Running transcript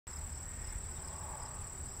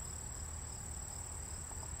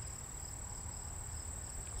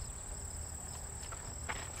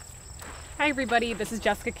Hi everybody, this is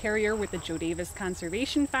Jessica Carrier with the Joe Davis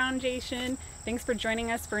Conservation Foundation. Thanks for joining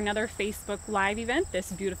us for another Facebook Live event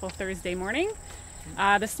this beautiful Thursday morning.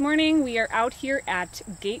 This morning we are out here at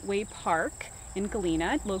Gateway Park in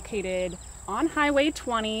Galena, located on Highway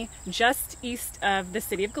 20, just east of the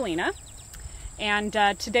city of Galena. And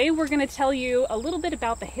today we're going to tell you a little bit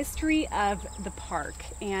about the history of the park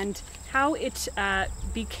and how it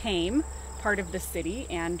became part of the city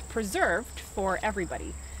and preserved for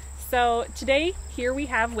everybody. So today, here we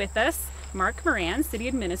have with us Mark Moran, City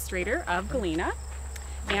Administrator of Galena,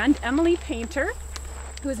 and Emily Painter,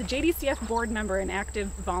 who is a JDCF board member and active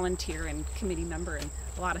volunteer and committee member and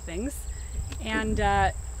a lot of things. And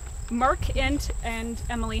Mark and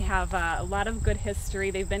Emily have a lot of good history.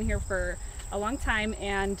 They've been here for a long time,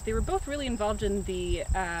 and they were both really involved in the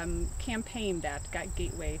campaign that got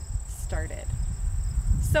Gateway started.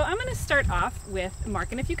 So I'm going to start off with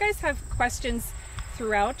Mark, and if you guys have questions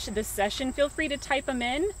throughout this session, feel free to type them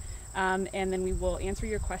in, and then we will answer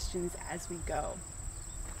your questions as we go.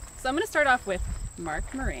 So I'm going to start off with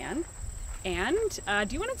Mark Moran, and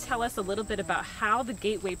do you want to tell us a little bit about how the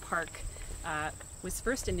Gateway Park was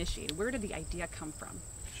first initiated? Where did the idea come from?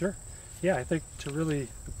 Sure. Yeah, I think to really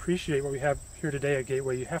appreciate what we have here today at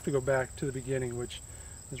Gateway, you have to go back to the beginning, which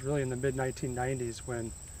was really in the mid-1990s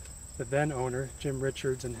when the then owner, Jim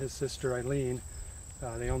Richards, and his sister Eileen,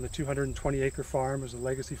 they owned the 220-acre farm. It was a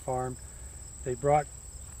legacy farm. They brought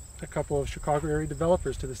a couple of Chicago area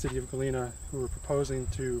developers to the city of Galena who were proposing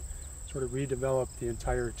to sort of redevelop the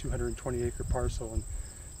entire 220-acre parcel. And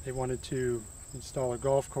they wanted to install a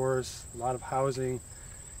golf course, a lot of housing,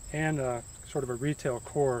 and sort of a retail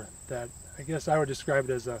core that I guess I would describe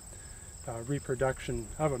it as a reproduction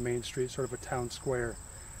of a main street, sort of a town square.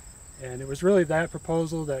 And it was really that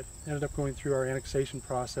proposal that ended up going through our annexation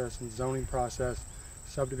process and zoning process,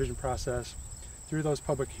 subdivision process, through those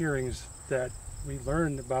public hearings, that we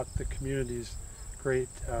learned about the community's great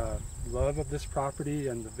love of this property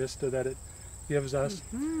and the vista that it gives us.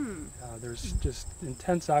 There's just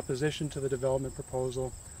intense opposition to the development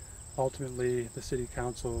proposal. Ultimately, the city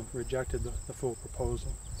council rejected the full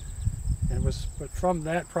proposal. And it was but from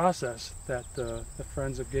that process that the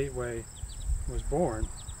Friends of Gateway was born.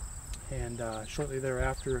 And shortly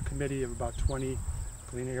thereafter, a committee of about 20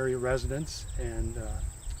 Galena area residents, and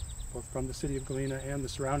both from the city of Galena and the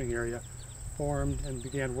surrounding area, formed and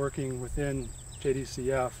began working within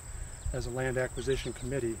JDCF as a land acquisition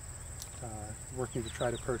committee, working to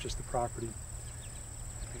try to purchase the property.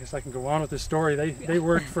 I guess I can go on with this story. They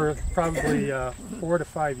worked for probably 4 to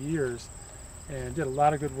 5 years and did a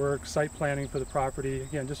lot of good work, site planning for the property,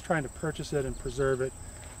 again just trying to purchase it and preserve it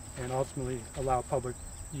and ultimately allow public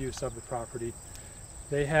use of the property.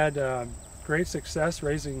 They had great success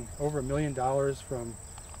raising over $1 million from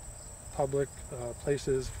public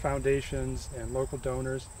places, foundations, and local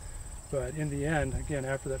donors. But in the end, again,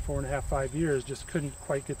 after that 4.5, 5 years, just couldn't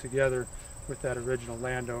quite get together with that original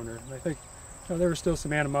landowner. And I think there was still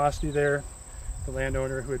some animosity there. The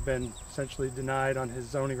landowner who had been essentially denied on his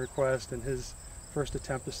zoning request and his first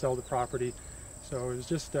attempt to sell the property. So it was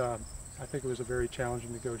just, I think it was a very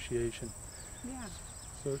challenging negotiation. Yeah.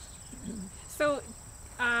 So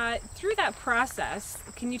through that process,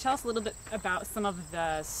 can you tell us a little bit about some of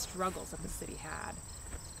the struggles that the city had?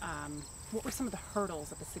 What were some of the hurdles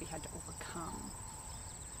that the city had to overcome?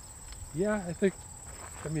 Yeah,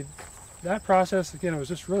 I mean, that process, again, it was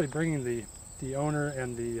just really bringing the owner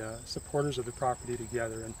and the supporters of the property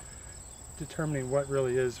together and determining what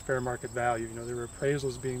really is fair market value. There were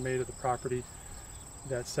appraisals being made of the property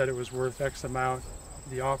that said it was worth X amount.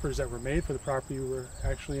 The offers that were made for the property were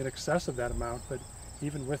actually in excess of that amount, but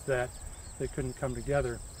even with that, they couldn't come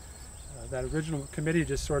together. That original committee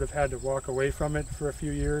just sort of had to walk away from it for a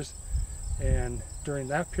few years, and during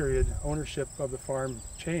that period, ownership of the farm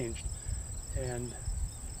changed, and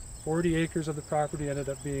 40 acres of the property ended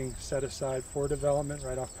up being set aside for development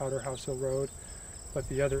right off Powder House Hill Road, but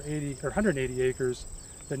the other 180 acres,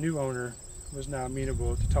 the new owner was now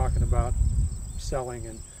amenable to talking about selling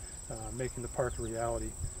and making the park a reality.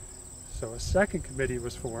 So a second committee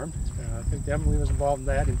was formed. I think Emily was involved in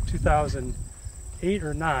that in 2008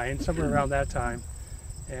 or 9, somewhere around that time.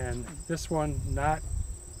 And this one not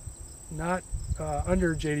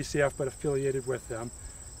under JDCF, but affiliated with them.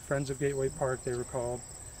 Friends of Gateway Park, they were called.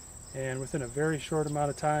 And within a very short amount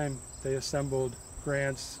of time, they assembled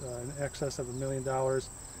grants in excess of $1 million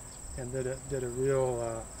and did a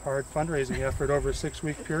real hard fundraising effort over a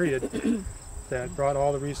 6-week period that brought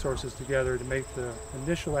all the resources together to make the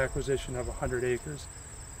initial acquisition of 100 acres.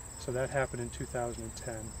 So that happened in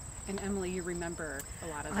 2010. And Emily, you remember a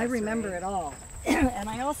lot of that. I remember it all. And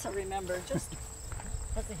I also remember just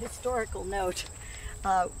As a historical note,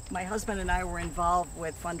 my husband and I were involved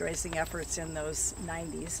with fundraising efforts in those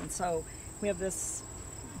 90s, and so we have this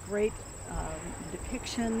great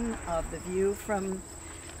depiction of the view from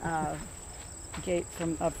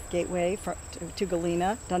Gateway to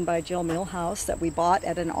Galena, done by Jill Millhouse, that we bought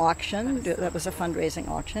at an auction. That was a fundraising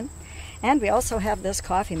auction. And we also have this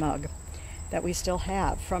coffee mug that we still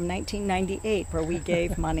have from 1998, where we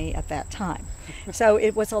gave money at that time. So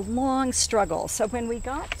it was a long struggle. So when we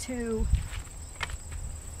got to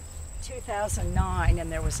 2009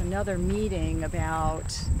 and there was another meeting about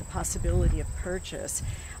the possibility of purchase,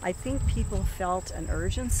 I think people felt an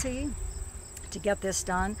urgency to get this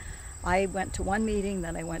done. I went to one meeting,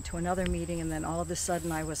 then I went to another meeting, and then all of a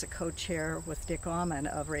sudden I was a co-chair with Dick Aumann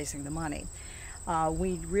of raising the money.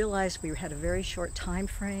 We realized we had a very short time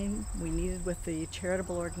frame. We needed, with the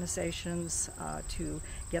charitable organizations, to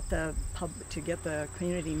get the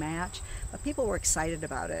community match. But people were excited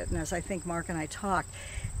about it, and as I think Mark and I talked,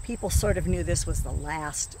 people sort of knew this was the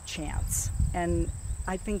last chance. And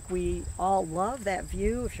I think we all love that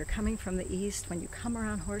view. If you're coming from the east, when you come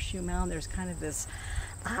around Horseshoe Mound, there's kind of this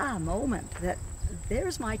moment that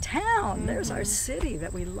there's my town, there's our city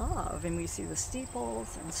that we love, and we see the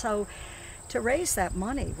steeples. And so to raise that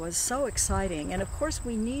money was so exciting. And of course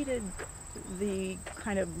we needed the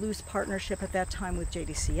kind of loose partnership at that time with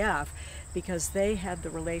JDCF, because they had the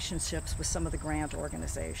relationships with some of the grant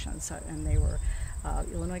organizations, and they were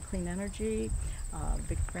Illinois Clean Energy,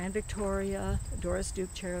 Grand Victoria, Doris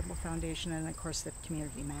Duke Charitable Foundation, and of course the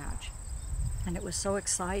community match. And it was so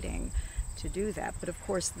exciting to do that. But of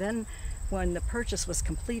course then when the purchase was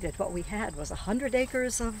completed, what we had was 100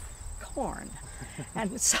 acres of corn.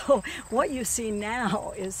 And so what you see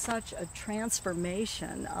now is such a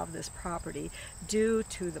transformation of this property due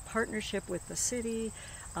to the partnership with the city,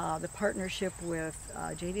 the partnership with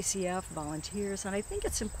JDCF, volunteers. And I think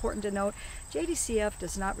it's important to note, JDCF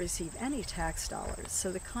does not receive any tax dollars.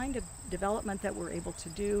 So the kind of development that we're able to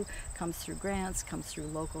do comes through grants, comes through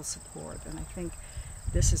local support. And I think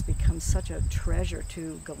this has become such a treasure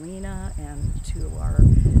to Galena and to our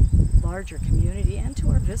larger community and to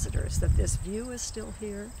our visitors, that this view is still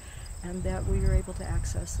here and that we are able to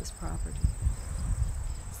access this property.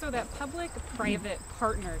 So that public-private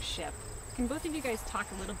partnership, can both of you guys talk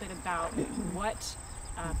a little bit about what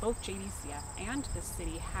both JDCF and the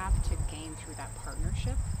city have to gain through that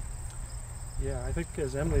partnership? Yeah, I think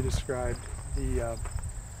as Emily described,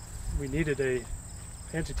 we needed a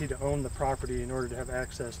entity to own the property in order to have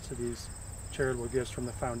access to these charitable gifts from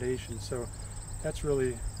the foundation. So that's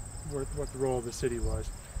really what the role of the city was.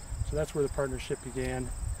 So that's where the partnership began.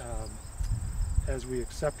 As we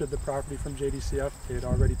accepted the property from JDCF, they had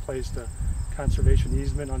already placed a conservation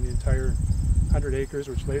easement on the entire 100 acres,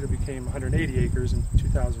 which later became 180 acres in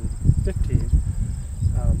 2015.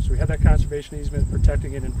 So we had that conservation easement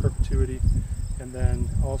protecting it in perpetuity, and then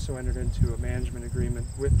also entered into a management agreement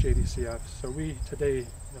with JDCF. So we today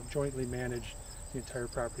jointly manage the entire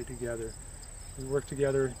property together. We work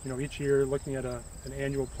together each year looking at an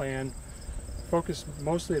annual plan, focused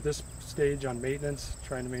mostly at this stage on maintenance,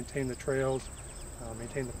 trying to maintain the trails,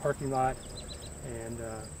 maintain the parking lot, and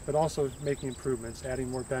but also making improvements, adding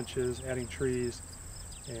more benches, adding trees,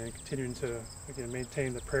 and continuing to, again,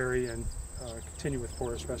 maintain the prairie and continue with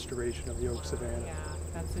forest restoration of the oak savanna.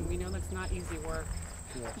 Yeah, we know that's not easy work.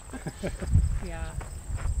 Yeah. Yeah.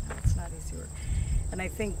 It's not easy work. And I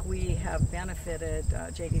think we have benefited,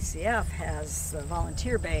 JDCF has a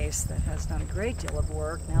volunteer base that has done a great deal of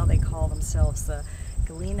work. Now they call themselves the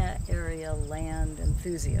Galena Area Land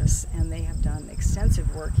Enthusiasts, and they have done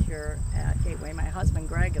extensive work here at Gateway. My husband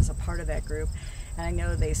Greg is a part of that group, and I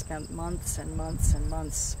know they spent months and months and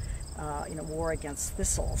months war against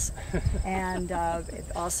thistles. And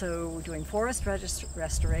also doing forest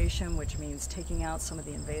restoration, which means taking out some of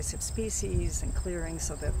the invasive species and clearing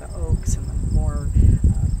so that the oaks and the more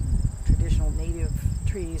traditional native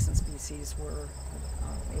trees and species were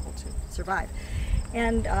able to survive.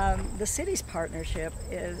 And the city's partnership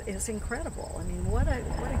is incredible. I mean, what a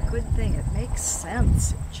good thing. It makes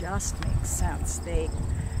sense. It just makes sense. They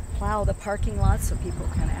plow the parking lot so people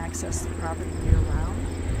can access the property year-round.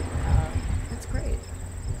 It's great.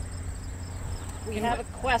 We have a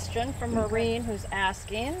question from Maureen who's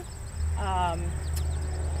asking,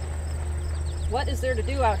 what is there to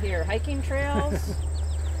do out here? Hiking trails?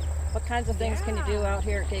 What kinds of things can you do out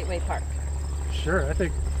here at Gateway Park? Sure, I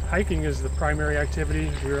think hiking is the primary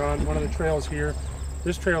activity. We're on one of the trails here.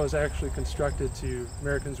 This trail is actually constructed to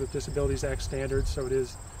Americans with Disabilities Act standards, so it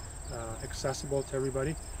is accessible to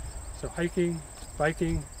everybody. So hiking,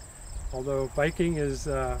 biking, although biking is,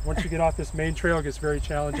 once you get off this main trail, it gets very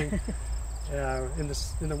challenging. In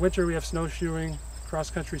the winter we have snowshoeing,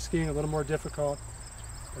 cross-country skiing, a little more difficult.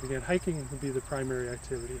 But again, hiking would be the primary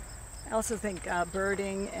activity. I also think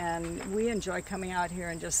birding, and we enjoy coming out here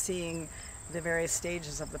and just seeing the various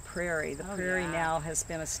stages of the prairie. The prairie now has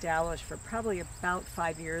been established for probably about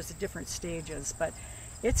 5 years at different stages, but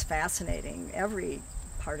it's fascinating every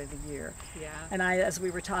part of the year. Yeah. And as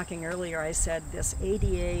we were talking earlier, I said this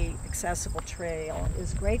ADA accessible trail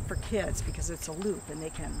is great for kids because it's a loop and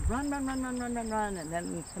they can run, and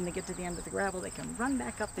then when they get to the end of the gravel, they can run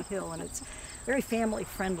back up the hill, and it's very family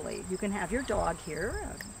friendly. You can have your dog here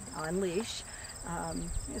on leash.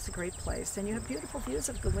 It's a great place, and you have beautiful views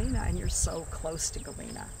of Galena, and you're so close to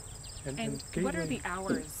Galena. And what are the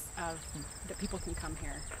hours that people can come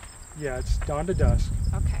here? Yeah, it's dawn to dusk.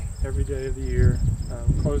 Okay. Every day of the year.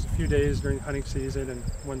 We close a few days during hunting season and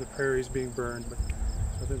when the prairie is being burned, but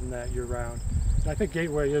other than that, year round. And I think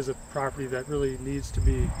Gateway is a property that really needs to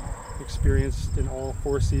be experienced in all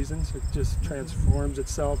 4 seasons. It just transforms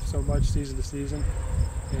itself so much season to season.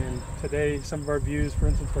 And today, some of our views, for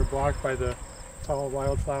instance, are blocked by the tall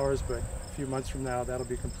wildflowers, but a few months from now, that'll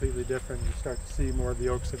be completely different. You start to see more of the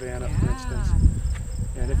oak savanna, for instance.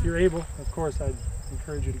 And if you're able, of course, I'd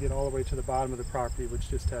encourage you to get all the way to the bottom of the property, which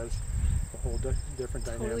just has a whole different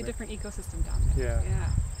dynamic. Totally different ecosystem down there. Yeah.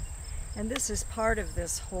 And this is part of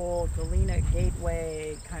this whole Galena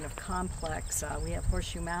Gateway kind of complex. We have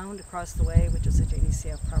Horseshoe Mound across the way, which is a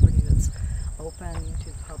JDCF property that's open to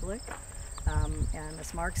the public. And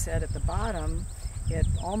as Mark said, at the bottom, it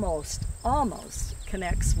almost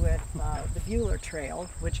connects with the Bueller Trail,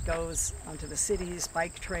 which goes onto the city's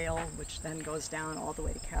bike trail, which then goes down all the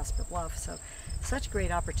way to Casper Bluff. So such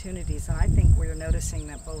great opportunities, and I think we're noticing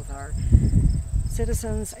that both our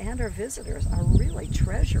citizens and our visitors are really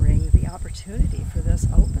treasuring the opportunity for this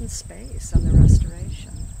open space and the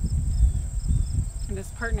restoration. And this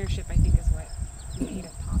partnership, I think, is what made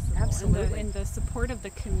it possible. Absolutely. And the support of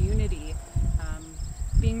the community.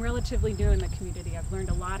 Being relatively new in the community, I've learned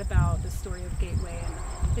a lot about the story of Gateway,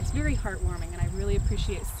 and it's very heartwarming, and I really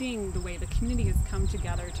appreciate seeing the way the community has come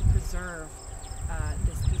together to preserve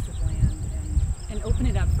this piece of land and open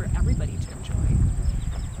it up for everybody to enjoy.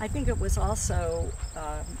 I think it was also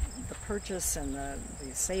the purchase and the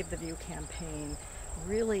Save the View campaign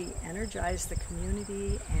really energized the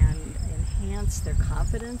community and enhanced their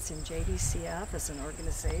confidence in JDCF as an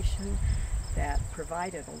organization that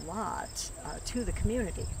provided a lot to the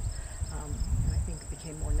community. And I think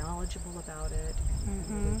became more knowledgeable about it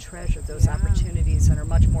and really treasured those opportunities and are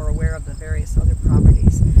much more aware of the various other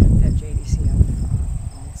properties that JDCF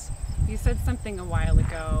owns. You said something a while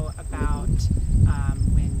ago about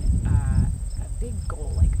when a big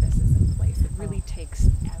goal like this is in place, it really takes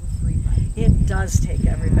everybody. It does take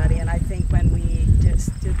everybody, and I think when we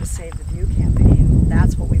just did the Save the View campaign,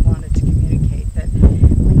 that's what we wanted to communicate, that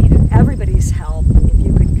we needed everybody's help. If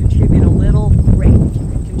you could contribute a little, great. If you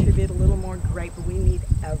could contribute a little more, great, but we need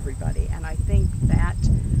everybody. And I think that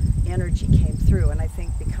energy came through, and I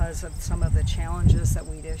think because of some of the challenges that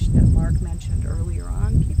that Mark mentioned earlier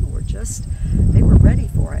on, people were they were ready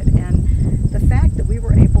for it. And the fact that we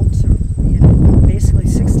were able to, in basically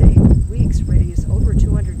 6 to 8 weeks, raise over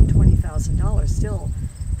 $220,000 still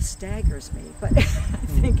staggers me, but I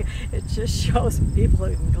think it just shows people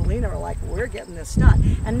in Galena are like, we're getting this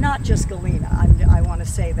done. And not just Galena. I want to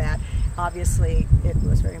say that obviously it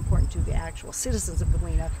was very important to the actual citizens of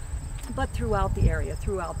Galena, but throughout the area,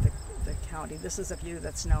 throughout the county. This is a view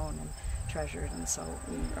that's known and treasured, and so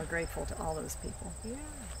we are grateful to all those people. Yeah.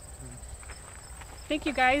 Thank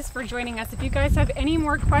you guys for joining us. If you guys have any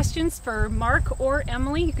more questions for Mark or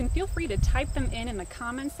Emily, you can feel free to type them in the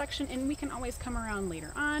comments section, and we can always come around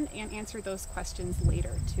later on and answer those questions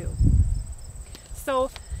later too. So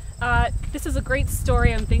this is a great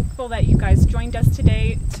story. I'm thankful that you guys joined us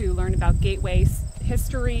today to learn about Gateway's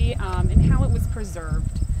history and how it was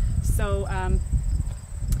preserved. So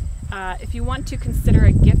if you want to consider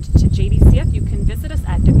a gift to JDCF, you can visit us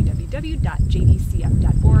at www.jdcf.org.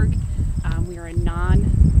 We are a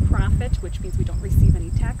non-profit, which means we don't receive any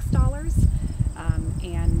tax dollars.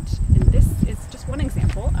 And this is just one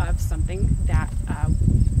example of something that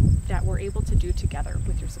we're able to do together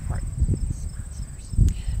with your support.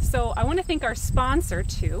 So I want to thank our sponsor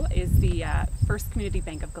too, is the First Community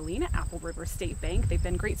Bank of Galena, Apple River State Bank. They've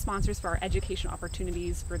been great sponsors for our educational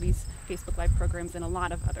opportunities for these Facebook Live programs and a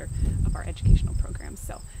lot of other of our educational programs.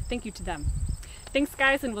 So thank you to them. Thanks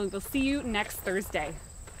guys, and we'll see you next Thursday.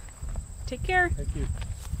 Take care. Thank you.